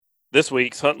This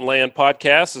week's Hunt and Land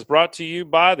podcast is brought to you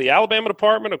by the Alabama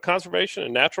Department of Conservation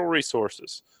and Natural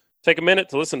Resources. Take a minute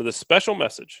to listen to this special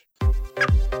message.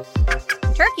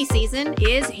 Turkey season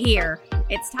is here.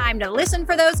 It's time to listen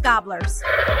for those gobblers.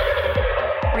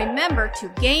 Remember to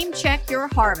game check your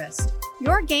harvest.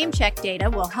 Your game check data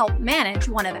will help manage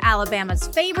one of Alabama's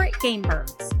favorite game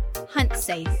birds. Hunt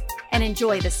safe and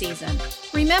enjoy the season.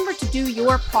 Remember to do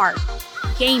your part.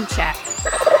 Game check.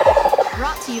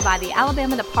 Brought to you by the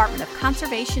Alabama Department of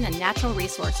Conservation and Natural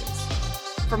Resources.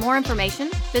 For more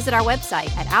information, visit our website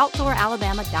at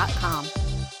outdooralabama.com.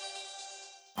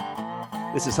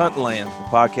 This is Hunt and Land, the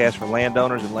podcast for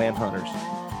landowners and land hunters,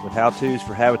 with how-tos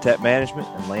for habitat management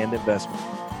and land investment.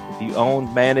 If you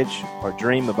own, manage, or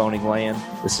dream of owning land,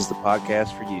 this is the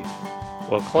podcast for you.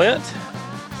 Well, Clint,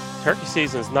 turkey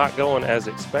season is not going as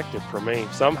expected for me.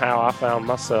 Somehow I found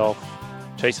myself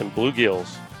chasing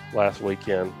bluegills last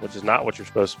weekend, which is not what you're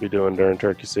supposed to be doing during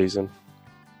turkey season.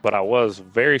 But I was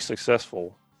very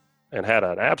successful and had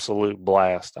an absolute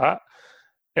blast.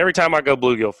 Every time I go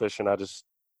bluegill fishing,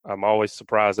 I'm always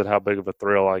surprised at how big of a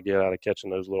thrill I get out of catching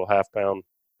those little half-pound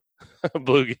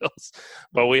bluegills.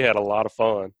 But we had a lot of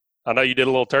fun. I know you did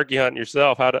a little turkey hunting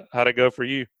yourself. How'd it go for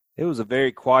you? It was a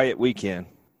very quiet weekend.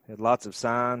 Had lots of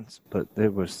signs, but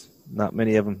there was not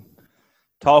many of them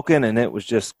talking, and it was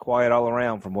just quiet all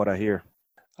around from what I hear.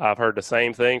 I've heard the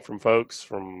same thing from folks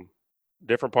from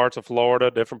different parts of Florida,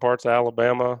 different parts of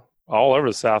Alabama, all over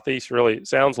the Southeast, really. It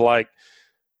sounds like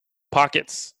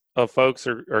pockets of folks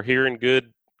are hearing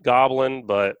good gobbling,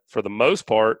 but for the most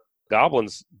part,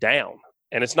 gobbling's down.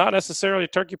 And it's not necessarily a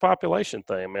turkey population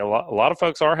thing. I mean, a lot of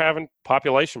folks are having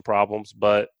population problems,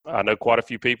 but I know quite a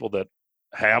few people that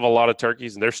have a lot of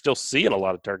turkeys, and they're still seeing a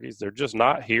lot of turkeys. They're just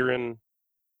not hearing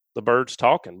the birds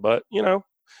talking. But,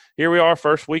 here we are,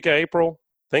 first week of April.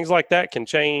 Things like that can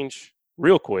change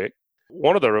real quick.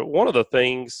 One of the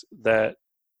things that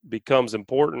becomes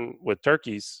important with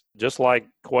turkeys, just like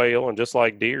quail and just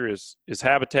like deer, is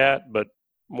habitat, but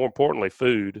more importantly,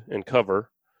 food and cover.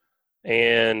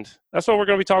 And that's what we're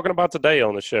going to be talking about today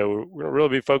on the show. We're going to really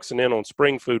be focusing in on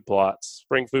spring food plots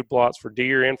for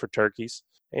deer and for turkeys,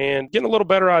 and getting a little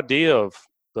better idea of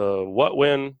the what,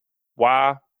 when,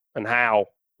 why, and how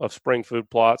of spring food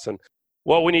plots and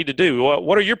what we need to do.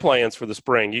 What are your plans for the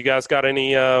spring? You guys got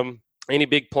any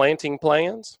big planting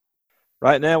plans?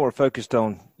 Right now we're focused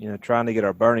on, trying to get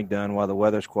our burning done while the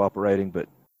weather's cooperating, but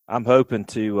I'm hoping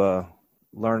to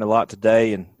learn a lot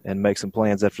today and make some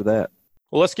plans after that.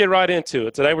 Well, let's get right into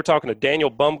it. Today we're talking to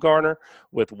Daniel Bumgarner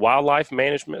with Wildlife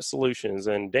Management Solutions,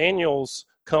 and Daniel's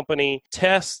company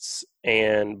tests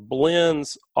and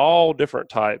blends all different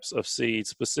types of seeds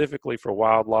specifically for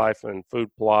wildlife and food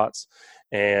plots.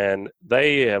 And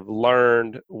they have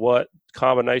learned what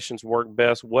combinations work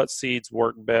best, what seeds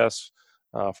work best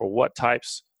for what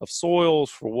types of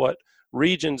soils, for what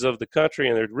regions of the country.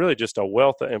 And there's really just a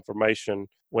wealth of information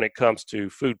when it comes to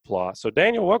food plots. So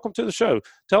Daniel, welcome to the show.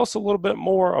 Tell us a little bit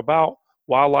more about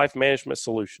Wildlife Management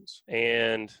Solutions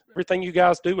and everything you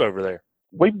guys do over there.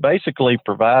 We basically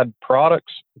provide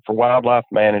products for wildlife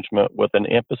management with an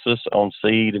emphasis on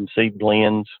seed and seed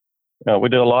blends. We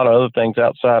do a lot of other things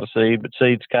outside of seed, but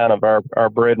seed's kind of our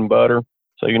bread and butter.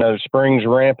 So, the spring's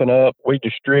ramping up. We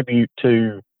distribute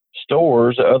to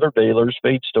stores, other dealers,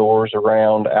 feed stores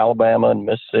around Alabama and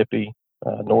Mississippi,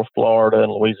 North Florida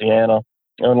and Louisiana.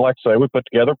 And like I say, we put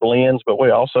together blends, but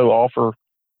we also offer,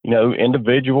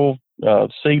 individual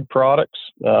seed products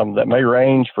that may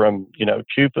range from,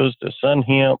 chufas to sun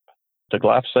hemp to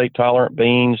glyphosate tolerant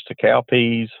beans to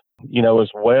cowpeas, as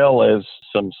well as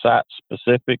some site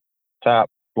specific type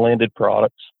blended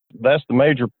products. That's the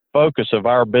major focus of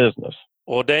our business.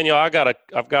 Well, Daniel, I've got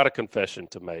a confession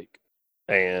to make,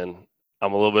 and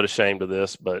I'm a little bit ashamed of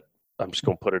this, but I'm just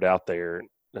going to put it out there.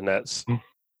 And that's,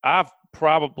 I've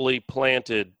probably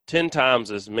planted 10 times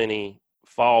as many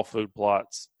fall food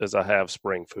plots as I have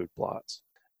spring food plots.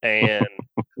 And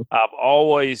I've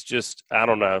always I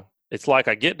don't know. It's like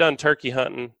I get done turkey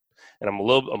hunting and I'm a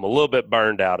little bit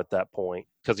burned out at that point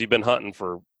because you've been hunting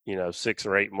for, 6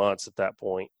 or 8 months at that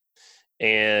point.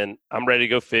 And I'm ready to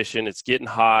go fishing. It's getting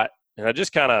hot. And I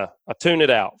just I tune it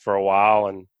out for a while.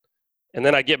 And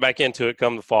then I get back into it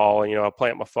come the fall and, I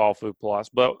plant my fall food plots.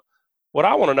 But what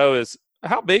I want to know is,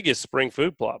 how big is spring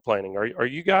food plot planting? Are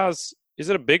you guys, is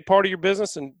it a big part of your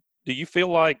business? And do you feel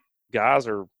like guys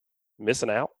are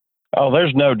missing out? Oh,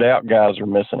 there's no doubt guys are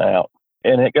missing out.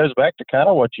 And it goes back to kind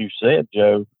of what you said,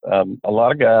 Joe. A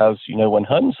lot of guys, when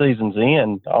hunting season's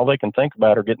in, all they can think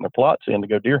about are getting their plots in to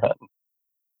go deer hunting.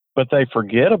 But they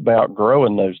forget about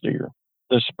growing those deer.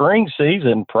 The spring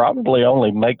season probably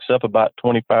only makes up about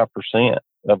 25%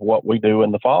 of what we do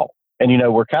in the fall.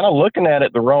 And, we're kind of looking at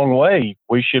it the wrong way.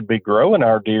 We should be growing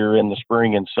our deer in the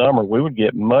spring and summer. We would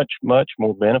get much, much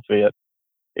more benefit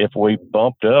if we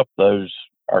bumped up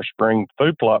our spring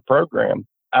food plot program.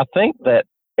 I think that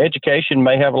education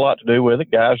may have a lot to do with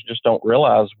it. Guys just don't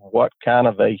realize what kind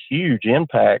of a huge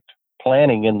impact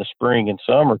planting in the spring and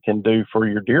summer can do for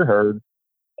your deer herd,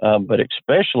 but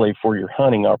especially for your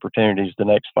hunting opportunities the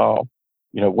next fall.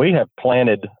 We have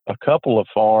planted a couple of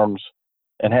farms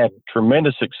and had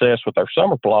tremendous success with our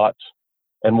summer plots,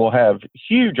 and we'll have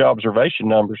huge observation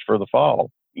numbers for the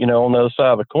fall. On the other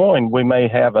side of the coin, we may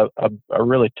have a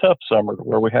really tough summer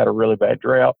where we had a really bad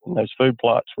drought and those food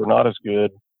plots were not as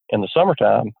good in the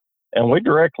summertime. And we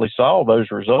directly saw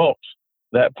those results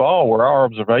that fall where our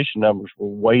observation numbers were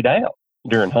way down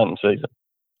during hunting season.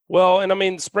 Well, and I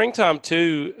mean, springtime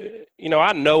too,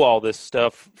 I know all this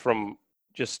stuff from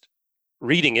just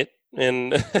reading it,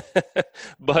 and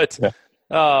but yeah.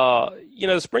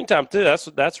 Springtime too,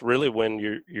 that's really when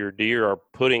your deer are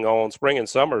putting on, spring and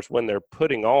summer is when they're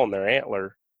putting on their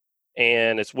antler,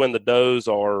 and it's when the does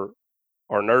are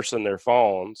nursing their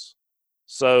fawns.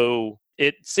 So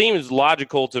it seems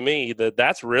logical to me that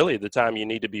that's really the time you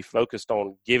need to be focused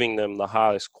on giving them the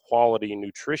highest quality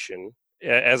nutrition,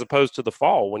 as opposed to the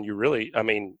fall when you really, I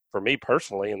mean, for me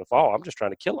personally, in the fall, I'm just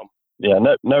trying to kill them. Yeah,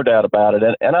 no doubt about it.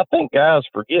 And I think guys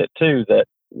forget too that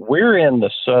we're in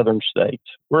the southern states.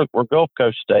 We're Gulf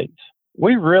Coast states.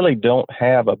 We really don't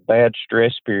have a bad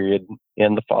stress period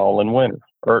in the fall and winter,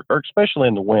 or especially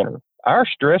in the winter. Our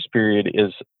stress period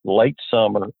is late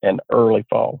summer and early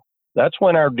fall. That's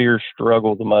when our deer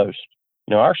struggle the most.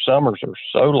 Our summers are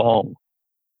so long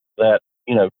that,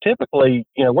 typically,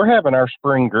 we're having our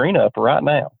spring green up right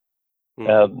now.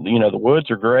 The woods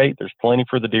are great. There's plenty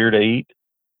for the deer to eat.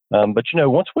 But,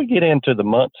 once we get into the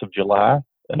months of July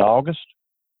and August,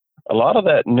 a lot of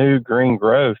that new green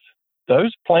growth,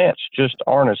 those plants just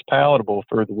aren't as palatable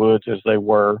through the woods as they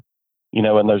were, in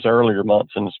those earlier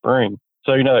months in the spring.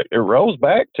 So, it rolls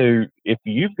back to if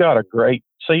you've got a great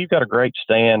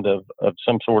stand of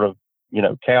some sort of,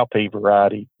 cowpea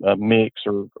variety mix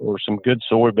or some good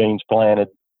soybeans planted,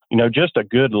 just a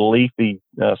good leafy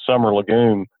summer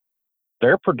legume,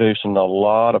 they're producing a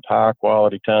lot of high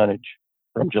quality tonnage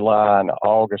from July and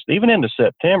August, even into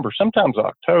September, sometimes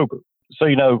October. So,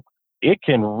 it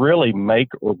can really make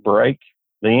or break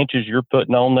the inches you're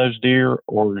putting on those deer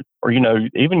or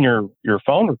even your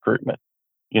fawn recruitment.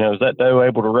 Is that doe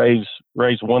able to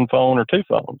raise one fawn or two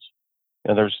fawns?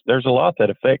 And there's a lot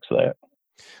that affects that.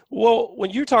 Well,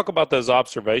 when you talk about those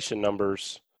observation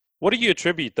numbers, what do you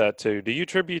attribute that to? Do you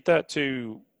attribute that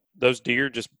to those deer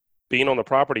just being on the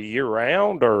property year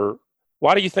round, or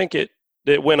why do you think it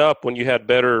went up when you had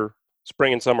better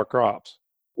spring and summer crops?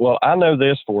 Well, I know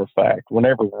this for a fact.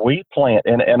 Whenever we plant,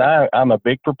 and I'm a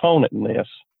big proponent in this,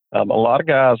 a lot of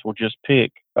guys will just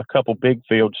pick a couple big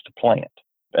fields to plant,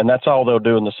 and that's all they'll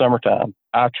do in the summertime.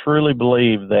 I truly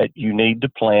believe that you need to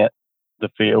plant the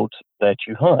fields that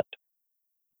you hunt.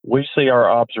 We see our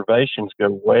observations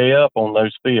go way up on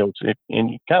those fields. And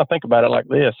you kind of think about it like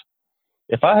this.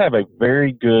 If I have a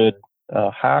very good,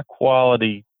 high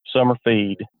quality summer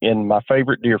feed in my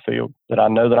favorite deer field that I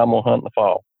know that I'm going to hunt in the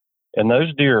fall, and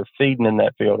those deer are feeding in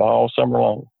that field all summer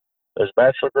long. Those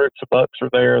bachelor groups of bucks are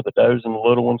there, the does and the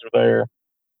little ones are there.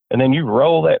 And then you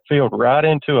roll that field right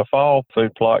into a fall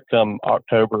food plot come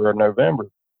October or November.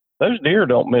 Those deer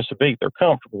don't miss a beat. They're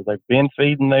comfortable. They've been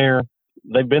feeding there.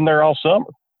 They've been there all summer.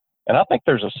 And I think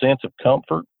there's a sense of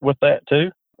comfort with that too,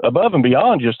 above and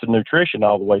beyond just the nutrition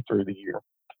all the way through the year.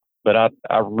 But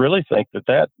I really think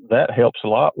that helps a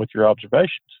lot with your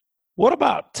observations. What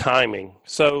about timing?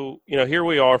 So, here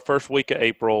we are, first week of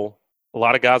April. A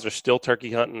lot of guys are still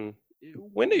turkey hunting.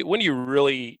 When do you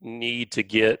really need to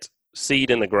get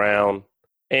seed in the ground?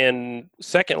 And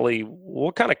secondly,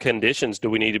 what kind of conditions do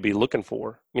we need to be looking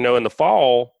for? In the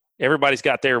fall, everybody's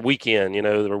got their weekend.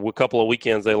 There are a couple of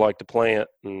weekends they like to plant,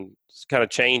 and it kind of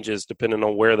changes depending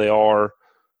on where they are,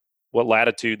 what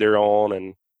latitude they're on,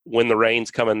 and when the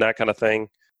rain's coming, that kind of thing.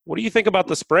 What do you think about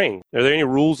the spring? Are there any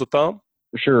rules of thumb?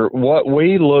 Sure. What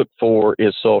we look for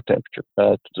is soil temperature.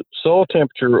 Soil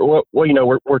temperature,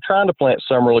 we're trying to plant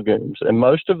summer legumes, and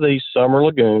most of these summer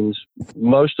legumes,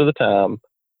 most of the time,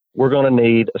 we're going to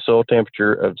need a soil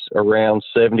temperature of around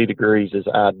 70 degrees is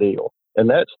ideal. And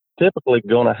that's typically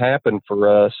going to happen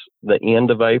for us the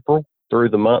end of April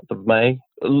through the month of May,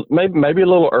 maybe a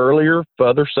little earlier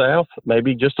further south,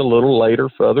 maybe just a little later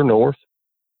further north.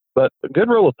 But a good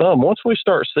rule of thumb, once we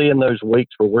start seeing those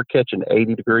weeks where we're catching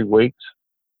 80-degree weeks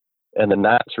and the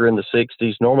nights are in the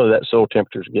 60s, normally that soil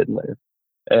temperature is getting there.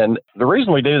 And the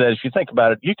reason we do that is, if you think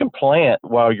about it, you can plant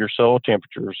while your soil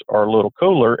temperatures are a little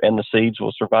cooler and the seeds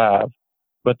will survive,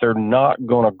 but they're not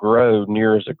going to grow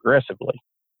near as aggressively.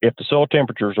 If the soil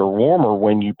temperatures are warmer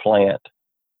when you plant,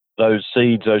 those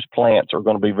seeds, those plants are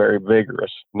going to be very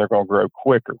vigorous and they're going to grow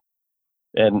quicker.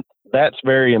 And that's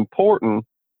very important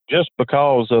just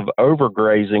because of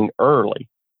overgrazing early.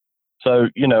 So,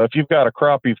 if you've got a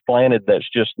crop you've planted that's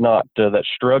just not, that's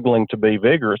struggling to be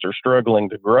vigorous or struggling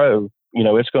to grow,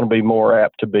 it's going to be more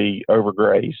apt to be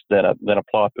overgrazed than a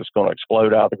plot that's going to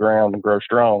explode out of the ground and grow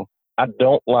strong. I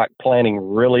don't like planting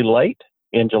really late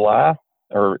in July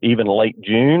or even late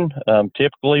June,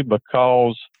 typically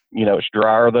because, it's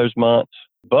drier those months,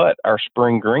 but our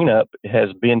spring green up has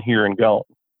been here and gone.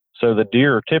 So the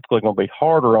deer are typically going to be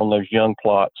harder on those young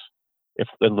plots if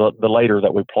the later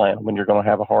that we plant them, when you're going to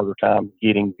have a harder time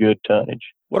getting good tonnage.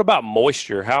 What about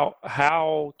moisture?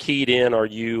 How keyed in are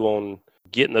you on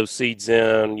getting those seeds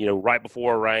in, right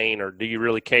before rain, or do you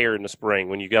really care in the spring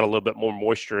when you got a little bit more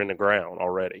moisture in the ground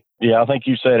already? Yeah, I think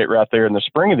you said it right there. In the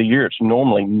spring of the year, it's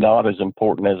normally not as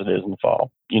important as it is in the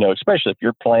fall. Especially if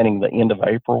you're planting the end of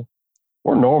April,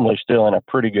 we're normally still in a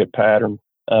pretty good pattern,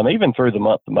 even through the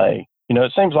month of May.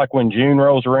 It seems like when June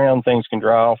rolls around, things can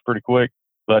dry off pretty quick.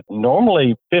 But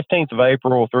normally 15th of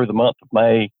April through the month of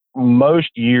May,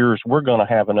 most years we're going to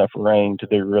have enough rain to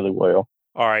do really well.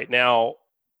 All right. Now,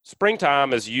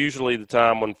 springtime is usually the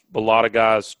time when a lot of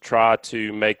guys try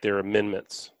to make their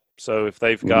amendments. So if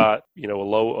they've got,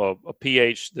 a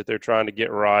pH that they're trying to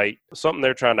get right, something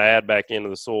they're trying to add back into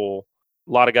the soil,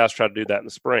 a lot of guys try to do that in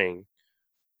the spring.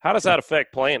 How does that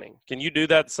affect planting? Can you do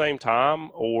that at the same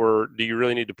time, or do you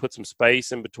really need to put some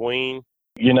space in between?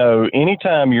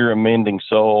 Anytime you're amending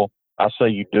soil, I say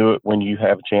you do it when you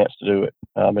have a chance to do it.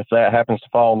 If that happens to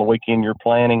fall on the weekend you're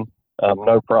planting,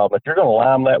 no problem. If you're going to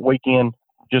lime that weekend,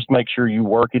 just make sure you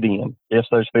work it in. Yes,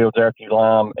 those fields after you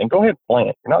lime, and go ahead and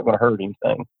plant. You're not going to hurt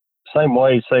anything. Same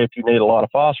way, say if you need a lot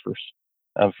of phosphorus,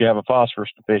 if you have a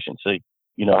phosphorus deficiency,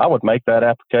 I would make that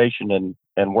application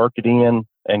and work it in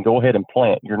and go ahead and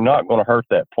plant. You're not going to hurt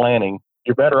that planting.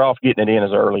 You're better off getting it in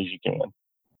as early as you can.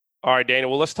 All right, Daniel,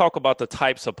 well, let's talk about the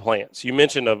types of plants. You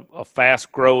mentioned a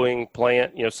fast-growing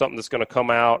plant, something that's going to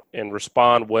come out and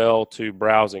respond well to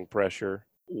browsing pressure.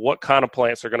 What kind of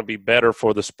plants are going to be better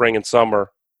for the spring and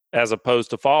summer as opposed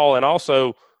to fall? And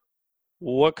also,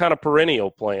 what kind of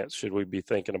perennial plants should we be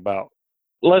thinking about?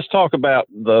 Let's talk about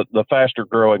the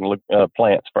faster-growing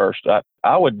plants first.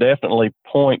 I would definitely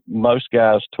point most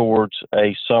guys towards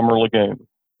a summer legume.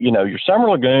 Your summer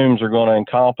legumes are going to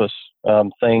encompass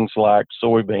things like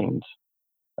soybeans,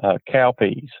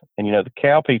 cowpeas. And, the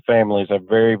cowpea family is a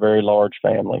very, very large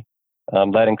family.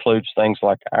 That includes things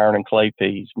like iron and clay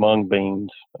peas, mung beans,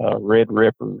 red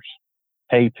rippers,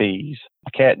 hay peas,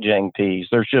 catjang peas.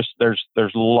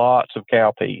 There's lots of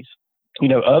cowpeas.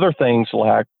 Other things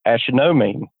like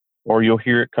aeschynomene, or you'll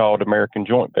hear it called American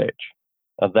joint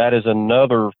vetch. That is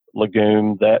another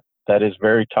legume that is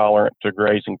very tolerant to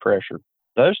grazing pressure.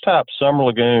 Those type summer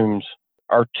legumes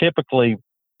are typically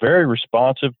very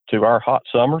responsive to our hot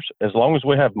summers. As long as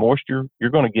we have moisture, you're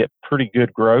going to get pretty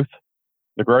good growth.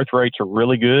 The growth rates are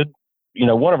really good.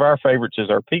 One of our favorites is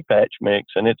our pea patch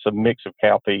mix, and it's a mix of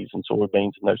cowpeas and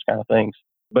soybeans and those kind of things.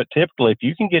 But typically, if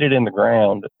you can get it in the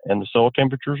ground and the soil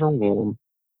temperatures are warm,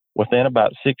 within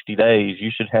about 60 days,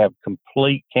 you should have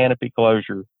complete canopy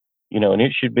closure, and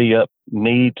it should be up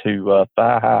knee to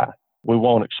thigh high. We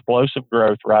want explosive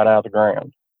growth right out of the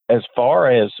ground. As far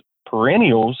as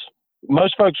perennials,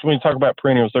 most folks, when you talk about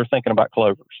perennials, they're thinking about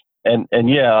clovers. And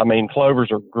yeah, clovers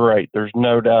are great. There's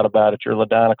no doubt about it. Your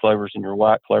Ladina clovers and your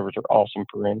white clovers are awesome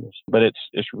perennials. But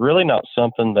it's really not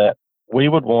something that we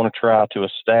would want to try to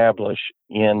establish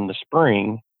in the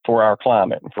spring for our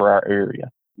climate and for our area.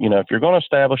 If you're going to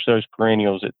establish those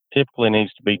perennials, it typically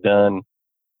needs to be done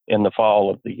in the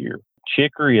fall of the year.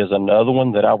 Chicory is another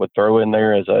one that I would throw in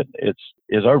there is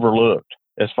overlooked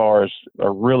as far as a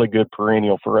really good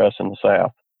perennial for us in the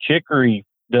South. Chicory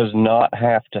does not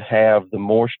have to have the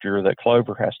moisture that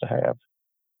clover has to have.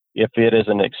 If it is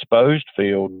an exposed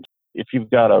field, if you've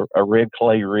got a red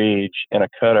clay ridge and a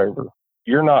cutover,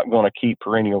 you're not going to keep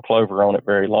perennial clover on it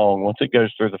very long. Once it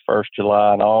goes through the first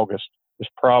July and August, it's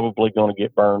probably going to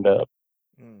get burned up.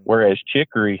 Whereas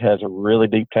chicory has a really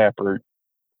deep taproot,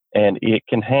 and it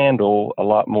can handle a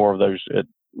lot more of those, a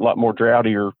lot more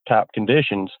droughtier type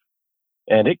conditions,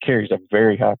 and it carries a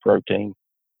very high protein,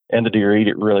 and the deer eat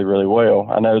it really, really well.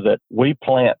 I know that we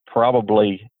plant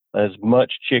probably as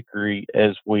much chicory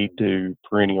as we do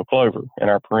perennial clover in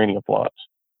our perennial plots.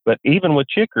 But even with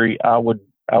chicory, I would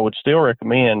still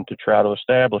recommend to try to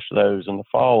establish those in the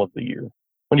fall of the year.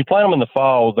 when you plant them in the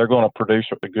fall, they're going to produce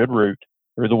a good root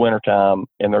through the wintertime,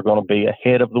 and they're going to be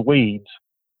ahead of the weeds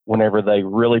whenever they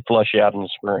really flush out in the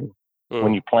spring.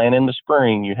 When you plant in the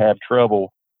spring, you have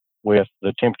trouble with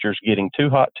the temperatures getting too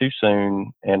hot too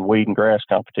soon and weed and grass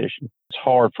competition. It's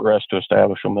hard for us to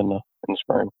establish them in the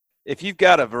spring. If you've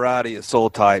got a variety of soil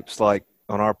types, like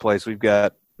on our place, we've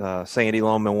got sandy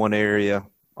loam in one area,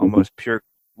 almost pure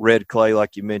red clay,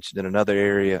 like you mentioned, in another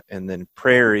area, and then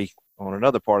prairie on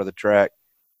another part of the track.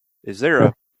 Is there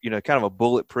a, kind of a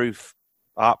bulletproof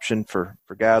option for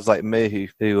guys like me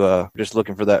who are just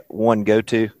looking for that one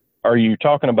go-to? Are you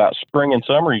talking about spring and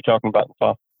summer, or are you talking about the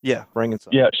fall? Yeah, spring and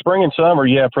summer. Yeah, spring and summer.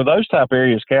 Yeah, for those type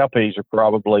areas, cowpeas are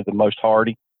probably the most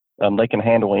hardy. They can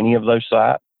handle any of those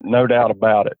sites, no doubt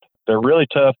about it. They're really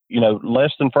tough.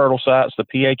 Less than fertile sites, the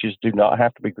pHs do not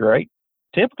have to be great.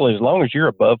 Typically, as long as you're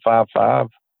above 5.5,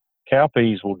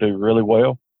 cowpeas will do really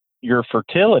well. Your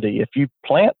fertility, if you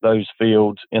plant those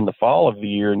fields in the fall of the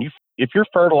year, and if you're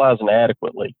fertilizing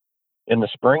adequately, in the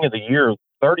spring of the year,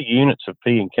 30 units of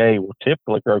P and K will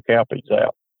typically grow cowpeas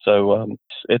out. So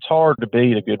it's hard to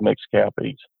beat a good mix of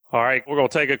cowpeas. All right, we're going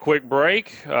to take a quick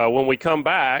break. When we come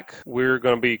back, we're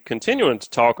going to be continuing to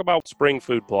talk about spring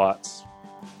food plots.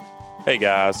 Hey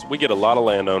guys, we get a lot of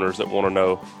landowners that want to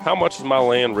know, how much is my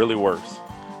land really worth?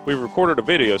 We've recorded a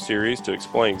video series to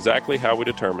explain exactly how we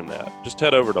determine that. Just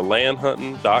head over to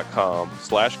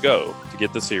landhunting.com/go to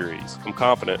get the series. I'm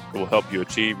confident it will help you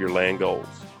achieve your land goals.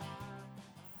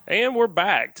 And we're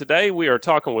back. Today we are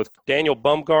talking with Daniel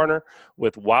Bumgarner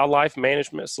with Wildlife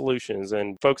Management Solutions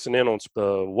and focusing in on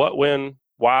the what, when,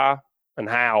 why, and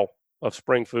how of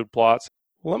spring food plots.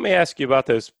 Well, let me ask you about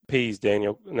those peas,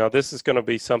 Daniel. Now, this is going to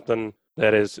be something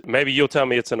that is, maybe you'll tell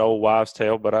me it's an old wives'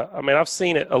 tale, but I mean, I've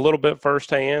seen it a little bit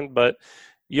firsthand, but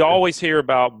you always hear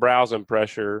about browsing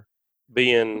pressure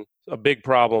being a big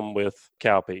problem with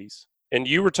cowpeas. And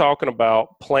you were talking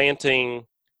about planting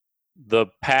the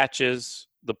patches,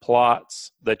 the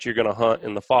plots that you're going to hunt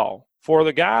in the fall. For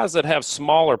the guys that have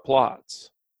smaller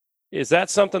plots, is that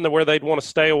something that where they'd want to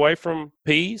stay away from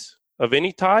peas of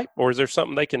any type, or is there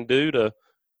something they can do to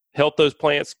help those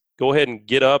plants go ahead and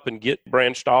get up and get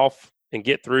branched off and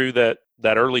get through that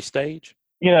early stage?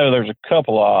 There's a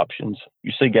couple of options.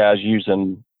 You see guys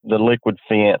using the liquid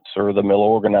fence or the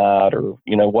milorganite or,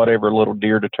 whatever little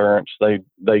deer deterrents they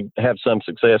have some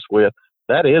success with.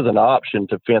 That is an option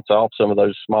to fence off some of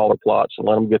those smaller plots and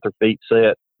let them get their feet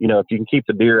set. If you can keep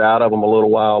the deer out of them a little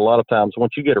while, a lot of times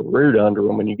once you get a root under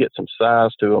them and you get some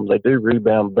size to them, they do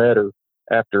rebound better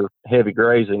after heavy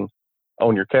grazing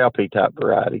on your cowpea type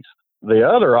varieties. The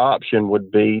other option would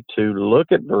be to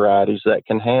look at varieties that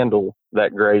can handle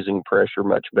that grazing pressure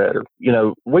much better.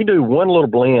 We do one little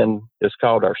blend. It's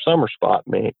called our summer spot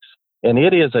mix. And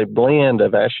it is a blend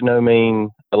of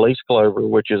ashnomine, Elise clover,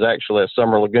 which is actually a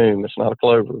summer legume. It's not a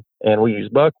clover. And we use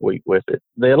buckwheat with it.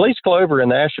 The Elise clover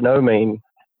and the ashnomine,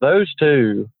 those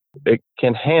two, it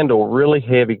can handle really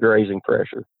heavy grazing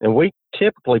pressure. And we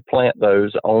typically plant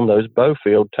those on those bow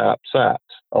field type sites,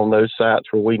 on those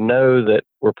sites where we know that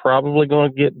we're probably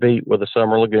going to get beat with a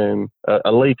summer legume,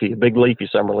 a big leafy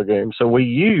summer legume. So we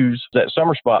use that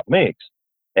summer spot mix.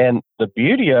 And the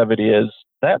beauty of it is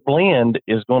that blend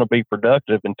is going to be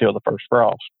productive until the first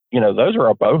frost. Those are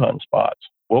our bow hunting spots.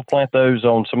 We'll plant those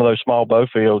on some of those small bow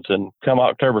fields, and come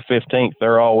October 15th,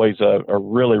 they're always a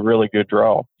really, really good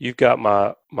draw. You've got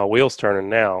my wheels turning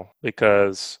now,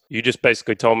 because you just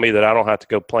basically told me that I don't have to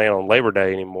go plant on Labor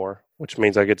Day anymore, which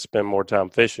means I get to spend more time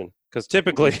fishing. Because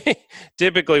typically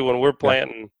when we're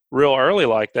planting real early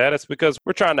like that, it's because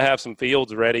we're trying to have some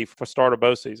fields ready for start of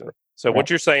bow season. So what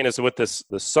you're saying is with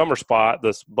the summer spot,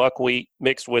 this buckwheat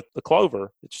mixed with the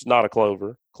clover, it's not a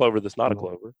clover that's not a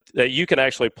clover, that you can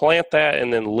actually plant that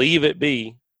and then leave it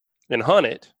be and hunt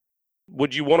it.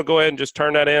 Would you want to go ahead and just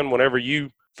turn that in whenever you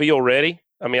feel ready?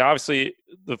 I mean, obviously,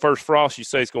 the first frost you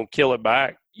say is going to kill it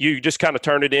back. You just kind of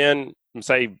turn it in and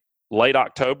say late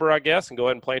October, I guess, and go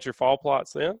ahead and plant your fall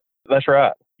plots then? That's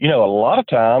right. A lot of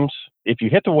times, if you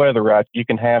hit the weather right, you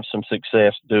can have some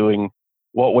success doing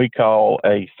what we call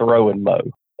a throw and mow.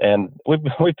 And we've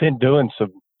been doing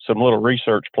some little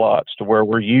research plots to where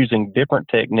we're using different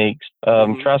techniques,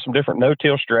 try some different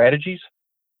no-till strategies.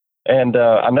 And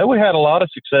I know we had a lot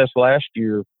of success last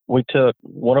year. We took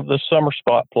one of the summer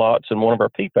spot plots and one of our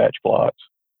pea patch plots,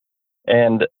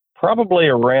 and probably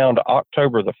around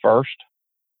October the 1st,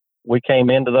 we came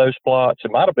into those plots.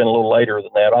 It might have been a little later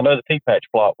than that. I know the pea patch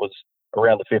plot was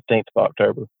around the 15th of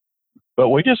October. But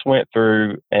we just went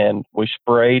through and we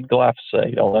sprayed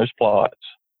glyphosate on those plots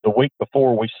the week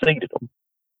before we seeded them.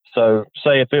 So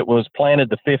say if it was planted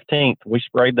the 15th, we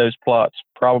sprayed those plots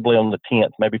probably on the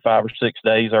 10th, maybe 5 or 6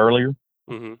 days earlier.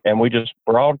 Mm-hmm. And we just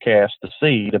broadcast the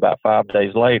seed about 5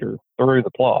 days later through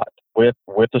the plot with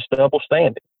the stubble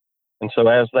standing. And so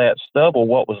as that stubble,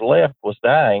 what was left was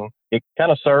dying, it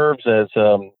kind of serves as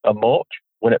a mulch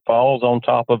when it falls on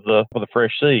top of the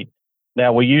fresh seed.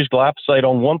 Now, we use glyphosate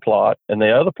on one plot, and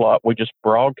the other plot we just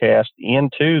broadcast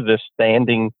into this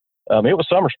standing, it was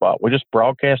summer spot. We just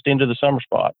broadcast into the summer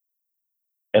spot.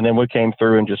 And then we came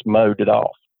through and just mowed it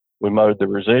off. We mowed the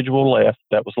residual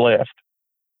that was left.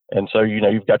 And so,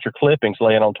 you've got your clippings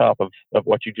laying on top of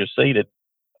what you just seeded.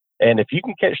 And if you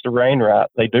can catch the rain right,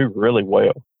 they do really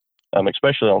well,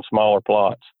 especially on smaller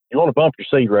plots. You want to bump your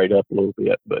seed rate up a little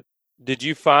bit. But did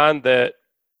you find that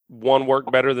one worked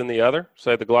better than the other,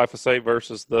 say the glyphosate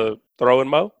versus the throw and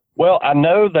mow? Well, I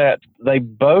know that they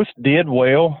both did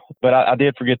well, but I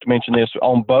did forget to mention this.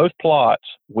 On both plots,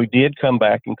 we did come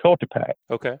back and cultipack.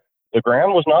 Okay. The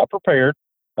ground was not prepared,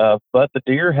 but the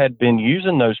deer had been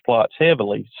using those plots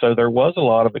heavily, so there was a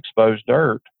lot of exposed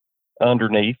dirt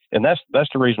underneath, and that's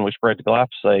the reason we spread the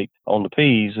glyphosate on the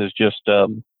peas is just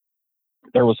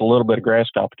there was a little bit of grass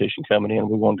competition coming in.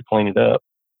 We wanted to clean it up.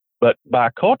 But by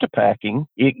cultipacking,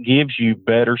 it gives you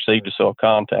better seed-to-soil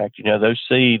contact. Those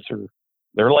seeds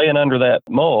they're laying under that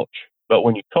mulch, but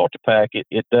when you cultipack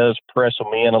it does press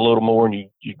them in a little more, and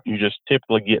you just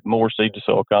typically get more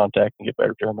seed-to-soil contact and get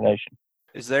better germination.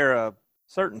 Is there a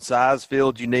certain size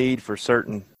field you need for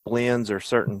certain blends or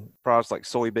certain products like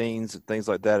soybeans and things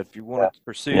like that? If you want to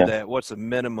pursue that, what's the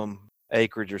minimum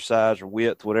acreage or size or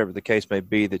width, whatever the case may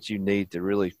be, that you need to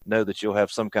really know that you'll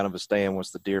have some kind of a stand once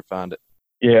the deer find it?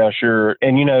 Yeah, sure.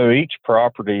 And, each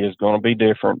property is going to be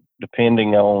different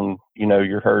depending on,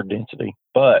 your herd density.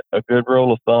 But a good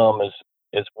rule of thumb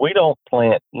is we don't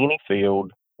plant any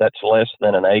field that's less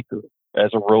than an acre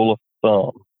as a rule of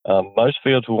thumb. Most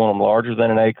fields, we want them larger than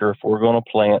an acre if we're going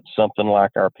to plant something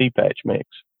like our pea patch mix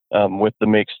with the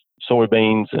mixed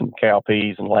soybeans and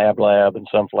cowpeas and lab and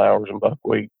sunflowers and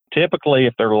buckwheat. Typically,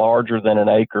 if they're larger than an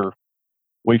acre,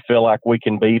 we feel like we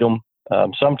can beat them.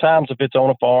 Sometimes if it's on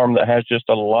a farm that has just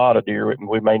a lot of deer,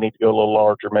 we may need to go a little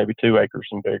larger, maybe 2 acres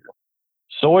and bigger.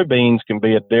 Soybeans can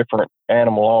be a different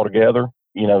animal altogether.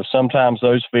 Sometimes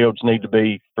those fields need to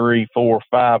be 3, 4,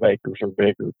 5 acres or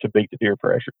bigger to beat the deer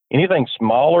pressure. Anything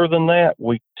smaller than that,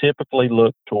 we typically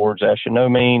look towards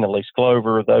ashenomine, at least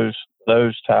clover,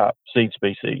 those type seed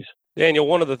species. Daniel,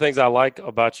 one of the things I like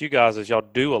about you guys is y'all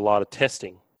do a lot of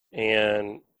testing.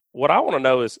 And what I want to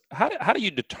know is how do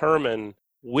you determine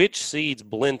which seeds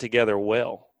blend together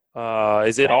well?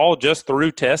 Is it all just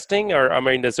through testing, or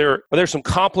are there some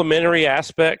complementary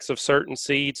aspects of certain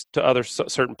seeds to other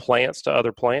certain plants to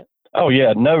other plants? Oh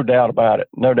yeah, no doubt about it.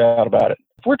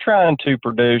 If we're trying to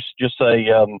produce just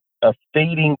a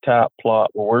feeding type plot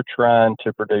where we're trying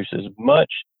to produce as much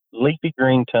leafy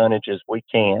green tonnage as we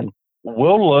can,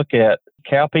 we'll look at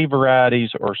cowpea varieties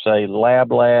or say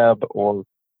lab or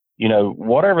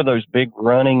whatever those big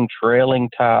running trailing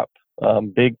type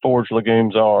big forage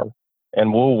legumes are,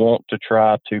 and we'll want to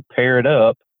try to pair it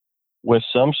up with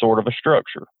some sort of a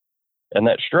structure. And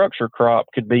that structure crop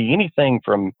could be anything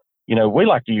from, we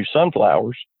like to use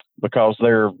sunflowers because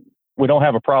we don't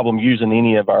have a problem using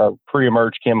any of our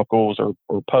pre-emerge chemicals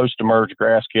or post-emerge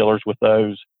grass killers with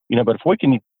those, but if we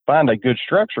can find a good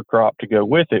structure crop to go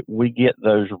with it, we get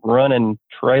those running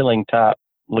trailing type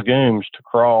legumes to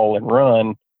crawl and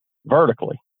run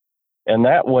vertically. And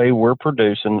that way we're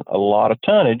producing a lot of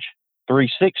tonnage,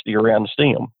 360 around the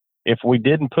stem. If we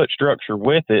didn't put structure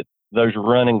with it, those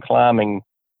running, climbing,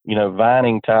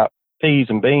 vining type peas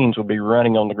and beans would be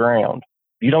running on the ground.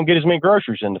 You don't get as many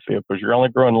groceries in the field because you're only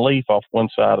growing leaf off one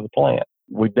side of the plant.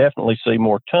 We definitely see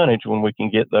more tonnage when we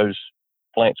can get those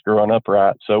plants growing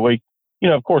upright. So we,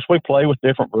 of course, we play with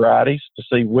different varieties to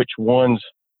see which ones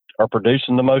are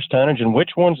producing the most tonnage and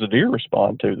which ones the deer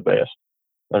respond to the best.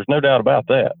 There's no doubt about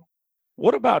that.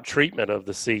 What about treatment of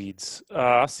the seeds?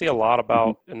 I see a lot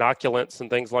about inoculants and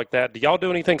things like that. Do y'all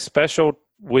do anything special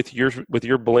with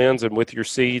your blends and with your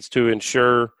seeds to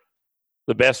ensure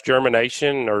the best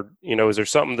germination, or is there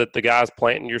something that the guys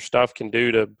planting your stuff can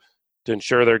do to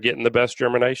ensure they're getting the best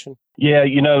germination? Yeah,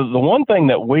 the one thing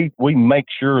that we make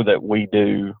sure that we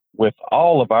do with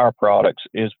all of our products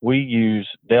is we use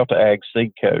Delta Ag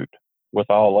Seed Coat with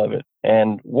all of it.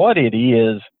 And what it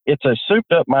is, it's a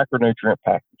souped up micronutrient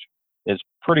package is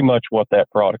pretty much what that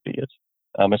product is.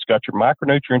 It's got your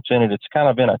micronutrients in it. It's kind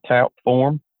of in a talc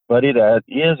form, but it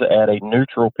is at a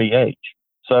neutral pH.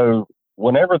 So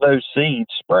whenever those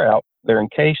seeds sprout, they're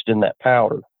encased in that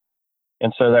powder.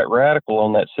 And so that radicle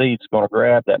on that seed is going to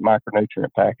grab that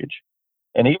micronutrient package.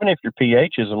 And even if your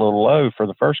pH is a little low for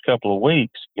the first couple of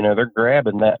weeks, they're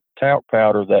grabbing that talc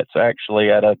powder that's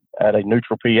actually at a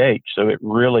neutral pH. So it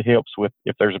really helps with,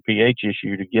 if there's a pH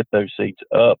issue, to get those seeds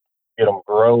up, get them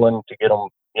growing, to get them,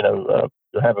 to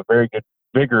have a very good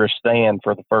vigorous stand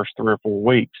for the first 3 or 4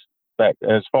 weeks. In fact,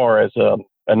 as far as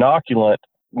inoculant,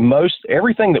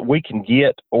 everything that we can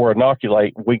get or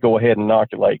inoculate, we go ahead and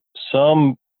inoculate.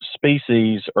 Some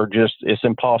species it's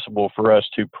impossible for us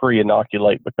to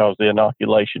pre-inoculate because the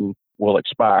inoculation will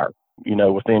expire,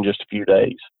 within just a few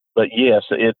days. But yes,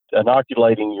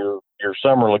 inoculating your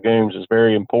summer legumes is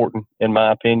very important, in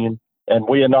my opinion. And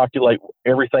we inoculate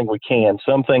everything we can.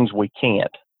 Some things we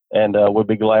can't. And we'll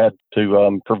be glad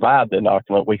to provide the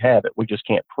inoculant. We have it. We just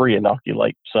can't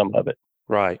pre-inoculate some of it.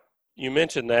 Right. You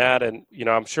mentioned that, and,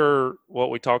 I'm sure what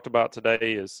we talked about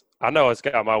today is, I know it's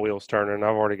got my wheels turning.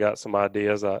 I've already got some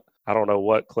ideas. I don't know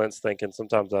what Clint's thinking.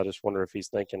 Sometimes I just wonder if he's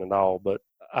thinking at all. But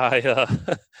I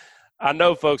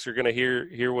know folks are going to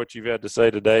hear what you've had to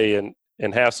say today and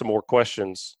have some more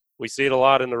questions. We see it a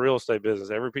lot in the real estate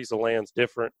business. Every piece of land's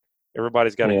different.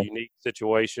 Everybody's got a unique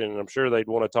situation, and I'm sure they'd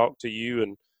want to talk to you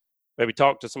and maybe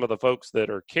talk to some of the folks that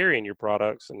are carrying your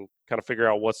products and kind of figure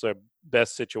out what's the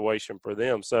best situation for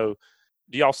them. So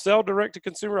do y'all sell direct to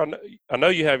consumer? I know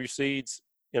you have your seeds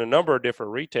in a number of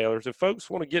different retailers. If folks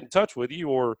want to get in touch with you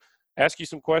or ask you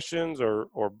some questions or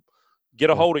get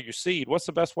a hold of your seed, what's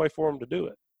the best way for them to do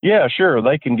it? Yeah, sure.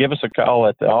 They can give us a call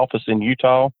at the office in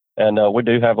Utah, and we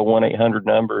do have a 1-800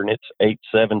 number, and it's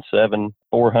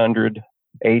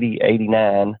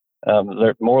 877-400-8089.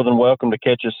 They're more than welcome to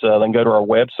catch us. They can go to our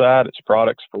website. It's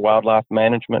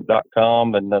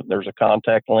productsforwildlifemanagement.com, and there's a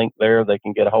contact link there. They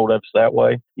can get a hold of us that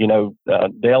way.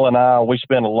 Dale and I, we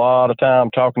spend a lot of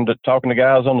time talking to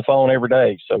guys on the phone every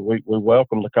day. So we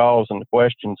welcome the calls and the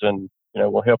questions, and,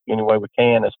 we'll help you any way we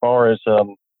can. As far as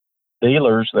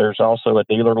dealers, there's also a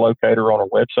dealer locator on our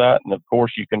website, and of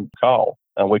course you can call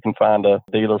and we can find a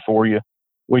dealer for you.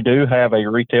 We do have a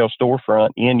retail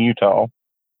storefront in Utah.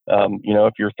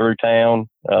 If you're through town,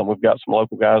 we've got some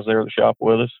local guys there that shop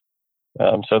with us.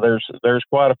 So there's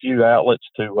quite a few outlets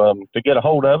to get a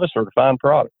hold of us or to find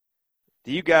product.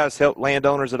 Do you guys help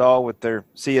landowners at all with their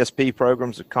CSP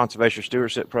programs, or conservation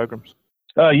stewardship programs?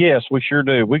 Yes, we sure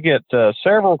do. We get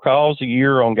several calls a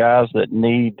year on guys that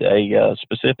need a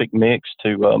specific mix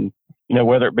to,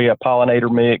 whether it be a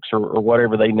pollinator mix or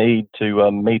whatever they need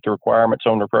to meet the requirements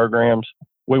on their programs.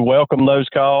 We welcome those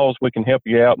calls. We can help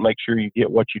you out and make sure you get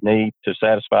what you need to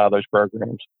satisfy those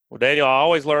programs. Well, Daniel, I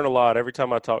always learn a lot every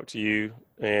time I talk to you.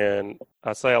 And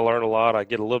I say I learn a lot. I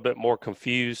get a little bit more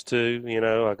confused too.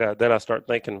 Then I start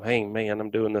thinking, hey, man,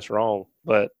 I'm doing this wrong.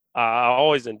 But I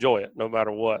always enjoy it no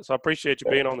matter what. So I appreciate you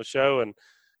being on the show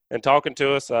and talking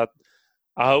to us. I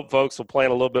hope folks will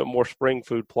plant a little bit more spring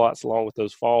food plots along with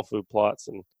those fall food plots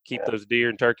and keep those deer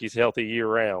and turkeys healthy year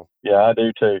round. Yeah, I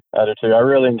do too. I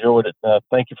really enjoyed it.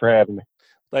 Thank you for having me.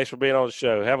 Thanks for being on the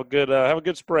show. Have a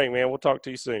good spring, man. We'll talk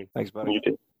to you soon. Thanks, buddy. You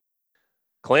too.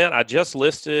 Clint, I just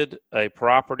listed a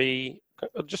property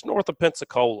just north of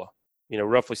Pensacola,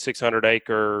 roughly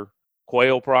 600-acre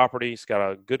quail property. It's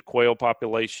got a good quail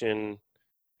population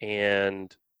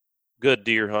and good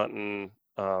deer hunting.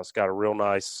 It's got a real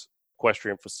nice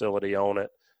equestrian facility on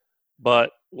it.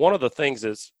 But one of the things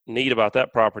that's neat about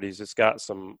that property is it's got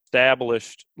some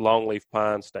established longleaf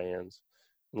pine stands.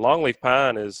 And longleaf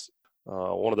pine is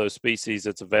one of those species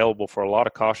that's available for a lot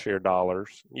of cost share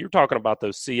dollars. You're talking about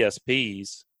those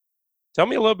CSPs. Tell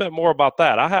me a little bit more about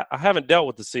that. I haven't dealt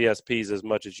with the CSPs as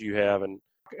much as you have, and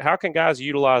how can guys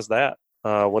utilize that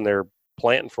when they're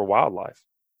planting for wildlife?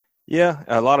 Yeah,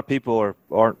 a lot of people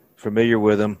aren't familiar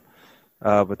with them,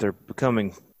 but they're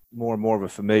becoming more and more of a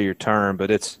familiar term. But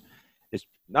it's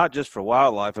not just for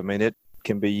wildlife. I mean, it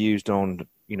can be used on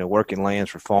working lands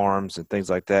for farms and things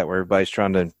like that, where everybody's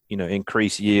trying to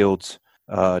increase yields,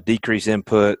 decrease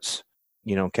inputs.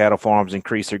 Cattle farms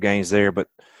increase their gains there. But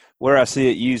where I see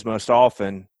it used most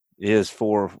often is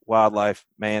for wildlife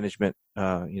management.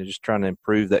 Just trying to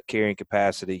improve that carrying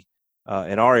capacity.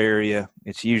 In our area,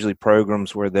 it's usually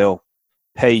programs where they'll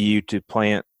pay you to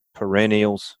plant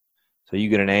perennials. So you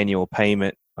get an annual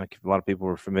payment. Like a lot of people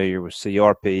are familiar with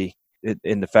CRP,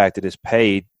 in the fact that it's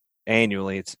paid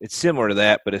annually. It's similar to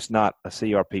that, but it's not a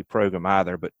CRP program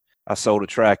either. But I sold a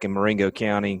tract in Marengo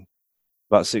County,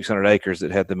 about 600 acres, that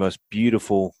had the most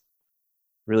beautiful,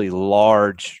 really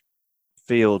large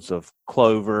fields of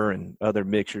clover and other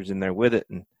mixtures in there with it.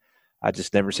 And I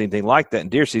just never seen anything like that in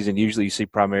deer season. Usually you see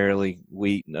primarily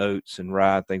wheat and oats and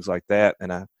rye and things like that.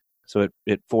 And so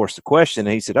it forced the question.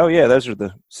 And he said, oh, yeah, those are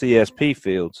the CSP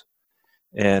fields.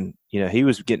 And, he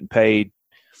was getting paid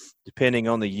depending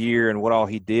on the year and what all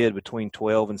he did, between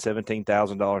 $12,000 and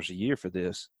 $17,000 a year for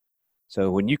this.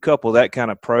 So when you couple that kind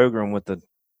of program with the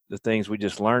things we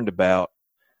just learned about,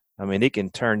 I mean, it can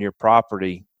turn your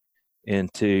property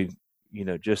into,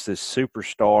 just this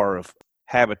superstar of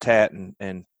habitat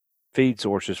and feed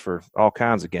sources for all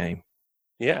kinds of game.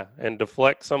 Yeah, and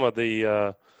deflect some of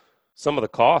the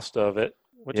cost of it.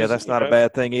 That's not a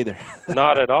bad thing either.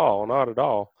 Not at all. Not at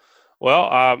all.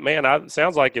 Well, man, it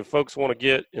sounds like if folks want to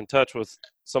get in touch with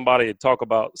somebody to talk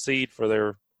about seed for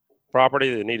their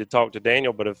property, they need to talk to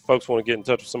Daniel. But if folks want to get in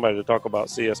touch with somebody to talk about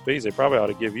CSPs, they probably ought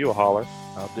to give you a holler.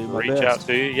 I'll do my Reach best. out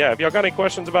to you. Yeah, if y'all got any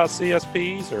questions about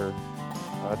CSPs or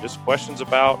just questions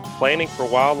about planning for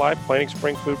wildlife, planting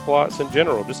spring food plots in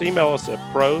general, just email us at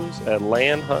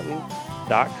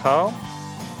pros@landhunting.com.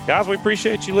 Guys, we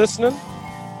appreciate you listening.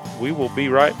 We will be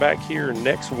right back here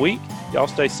next week. Y'all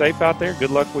stay safe out there.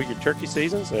 Good luck with your turkey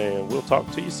seasons, and we'll talk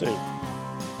to you soon.